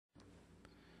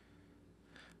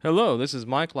Hello, this is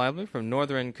Mike Lively from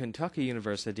Northern Kentucky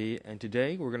University, and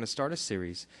today we're going to start a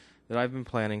series that I've been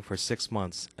planning for 6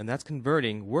 months, and that's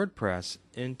converting WordPress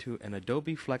into an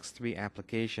Adobe Flex 3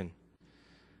 application.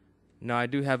 Now, I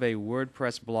do have a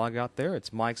WordPress blog out there.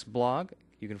 It's Mike's blog.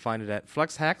 You can find it at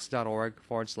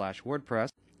flexhacks.org/WordPress.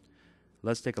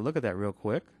 Let's take a look at that real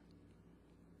quick.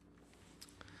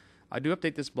 I do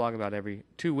update this blog about every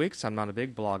 2 weeks. I'm not a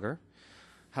big blogger.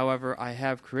 However, I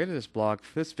have created this blog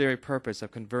for this very purpose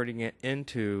of converting it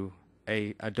into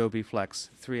a Adobe Flex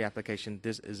 3 application.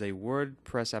 This is a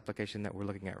WordPress application that we're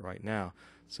looking at right now.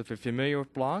 So if you're familiar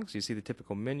with blogs, you see the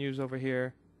typical menus over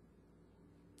here,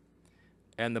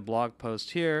 and the blog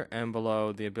post here, and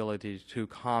below the ability to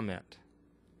comment.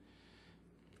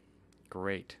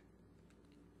 Great.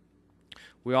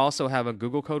 We also have a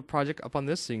Google Code project up on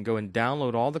this, so you can go and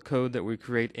download all the code that we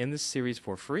create in this series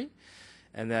for free.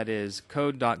 And that is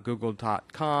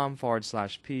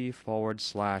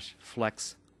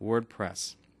code.google.com/p/flex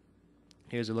WordPress.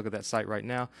 Here's a look at that site right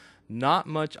now. Not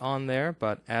much on there,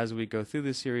 but as we go through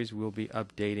this series, we'll be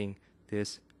updating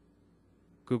this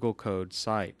Google Code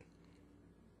site.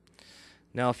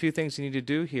 Now, a few things you need to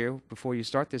do here before you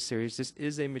start this series. This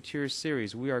is a mature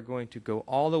series. We are going to go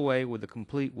all the way with a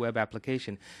complete web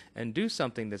application and do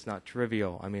something that's not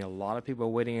trivial. I mean, a lot of people are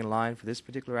waiting in line for this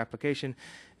particular application,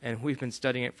 and we've been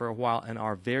studying it for a while and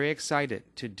are very excited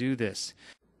to do this.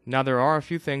 Now, there are a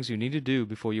few things you need to do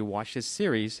before you watch this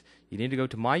series. You need to go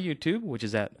to my YouTube, which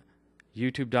is at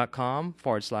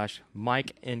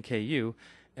youtube.com/MikeNKU,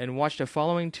 and watch the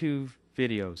following two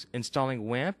videos: installing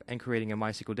WAMP and creating a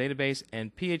MySQL database,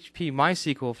 and PHP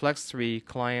MySQL Flex 3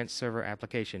 client server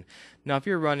application. Now, if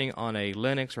you're running on a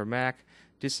Linux or Mac,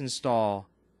 just install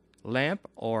LAMP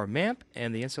or MAMP,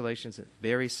 and the installation is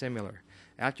very similar.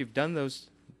 After you've done those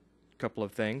couple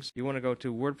of things, you want to go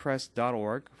to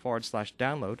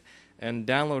wordpress.org/download and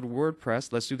download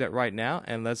WordPress. Let's do that right now,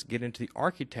 and let's get into the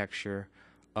architecture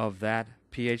of that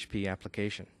PHP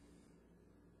application.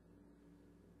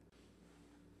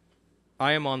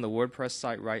 I am on the WordPress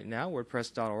site right now,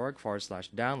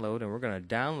 wordpress.org/download, and we're going to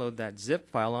download that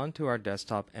zip file onto our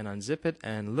desktop and unzip it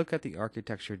and look at the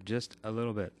architecture just a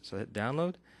little bit. So hit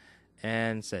download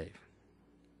and save.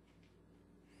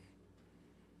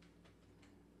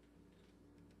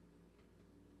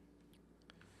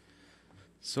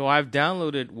 So I've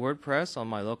downloaded WordPress on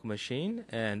my local machine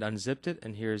and unzipped it,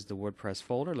 and here's the WordPress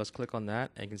folder. Let's click on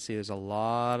that, and you can see there's a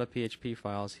lot of PHP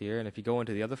files here. And if you go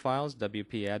into the other files,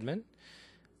 WP admin,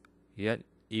 yet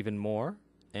even more,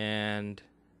 and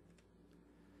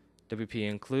WP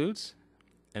includes.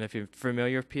 And if you're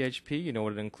familiar with PHP, you know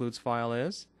what an includes file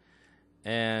is.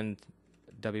 And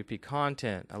WP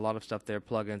content, a lot of stuff there,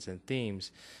 plugins and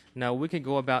themes. Now we can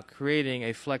go about creating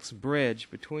a Flex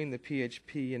bridge between the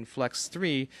PHP and Flex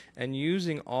 3 and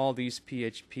using all these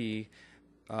PHP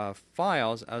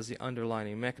files as the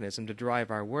underlying mechanism to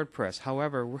drive our WordPress.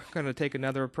 However, we're going to take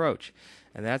another approach,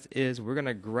 and that is we're going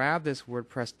to grab this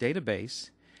WordPress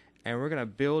database and we're going to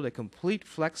build a complete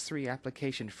Flex 3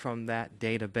 application from that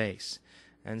database.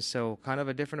 And so kind of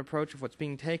a different approach of what's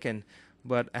being taken,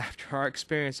 but after our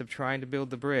experience of trying to build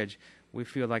the bridge, we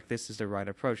feel like this is the right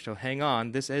approach. So hang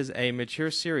on, this is a mature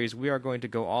series. We are going to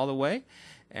go all the way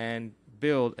and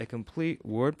build a complete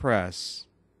WordPress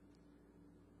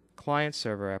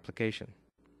client-server application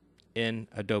in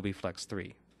Adobe Flex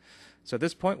 3. So at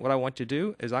this point, what I want to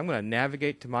do is I'm going to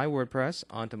navigate to my WordPress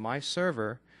onto my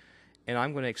server, and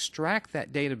I'm going to extract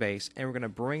that database, and we're going to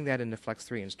bring that into Flex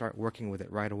 3 and start working with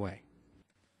it right away.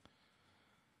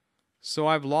 So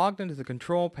I've logged into the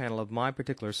control panel of my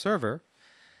particular server,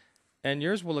 and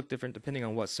yours will look different depending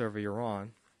on what server you're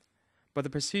on, but the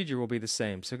procedure will be the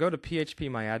same. So go to PHP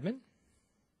MyAdmin,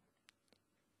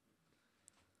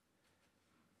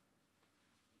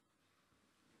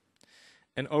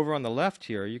 and over on the left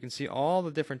here you can see all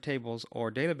the different tables or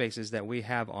databases that we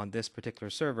have on this particular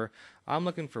server. I'm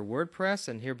looking for WordPress,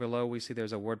 and here below we see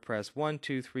there's a WordPress 1,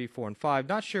 2, 3, 4, and 5.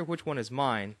 Not sure which one is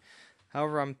mine.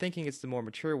 However, I'm thinking it's the more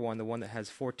mature one, the one that has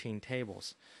 14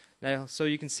 tables. Now, so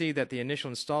you can see that the initial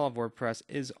install of WordPress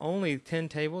is only 10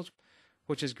 tables,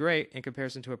 which is great in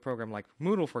comparison to a program like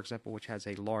Moodle, for example, which has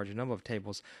a large number of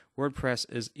tables. WordPress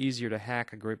is easier to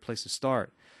hack, a great place to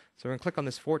start. So we're going to click on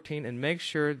this 14 and make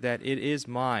sure that it is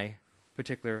my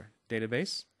particular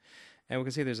database. And we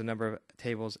can see there's a number of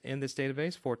tables in this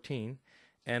database, 14.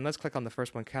 And let's click on the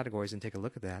first one, categories, and take a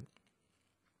look at that.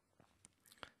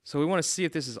 So we want to see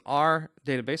if this is our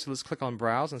database, so let's click on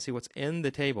Browse and see what's in the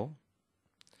table.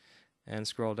 and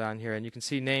scroll down here, and you can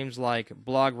see names like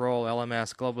blog roll,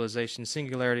 LMS, globalization,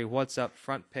 singularity, what's up,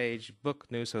 front page, book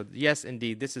news. So yes,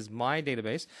 indeed, this is my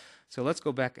database. So let's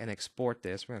go back and export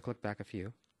this. We're going to click back a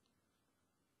few.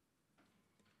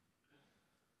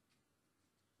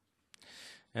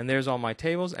 And there's all my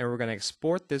tables, and we're going to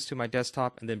export this to my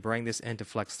desktop and then bring this into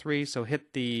Flex 3. So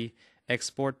hit the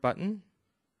export button.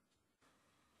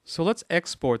 So let's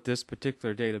export this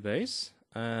particular database,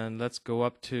 and let's go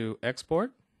up to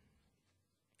export.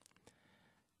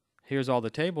 Here's all the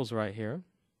tables right here.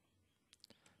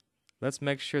 Let's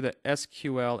make sure that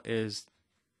SQL is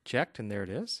checked, and there it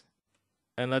is.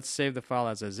 And let's save the file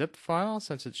as a zip file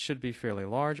since it should be fairly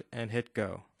large, and hit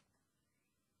go.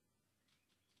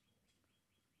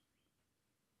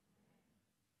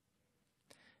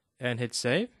 And hit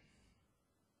save.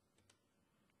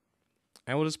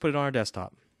 And we'll just put it on our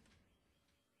desktop.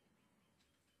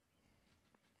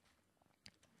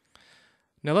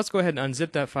 Now let's go ahead and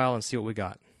unzip that file and see what we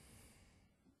got.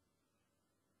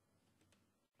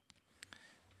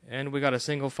 And we got a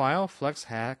single file,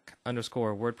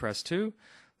 flex_WordPress2.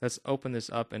 Let's open this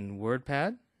up in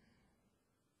WordPad.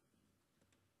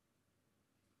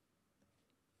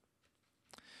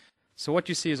 So what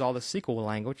you see is all the SQL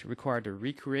language required to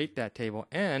recreate that table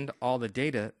and all the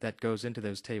data that goes into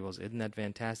those tables. Isn't that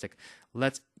fantastic?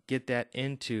 Let's get that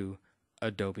into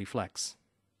Adobe Flex.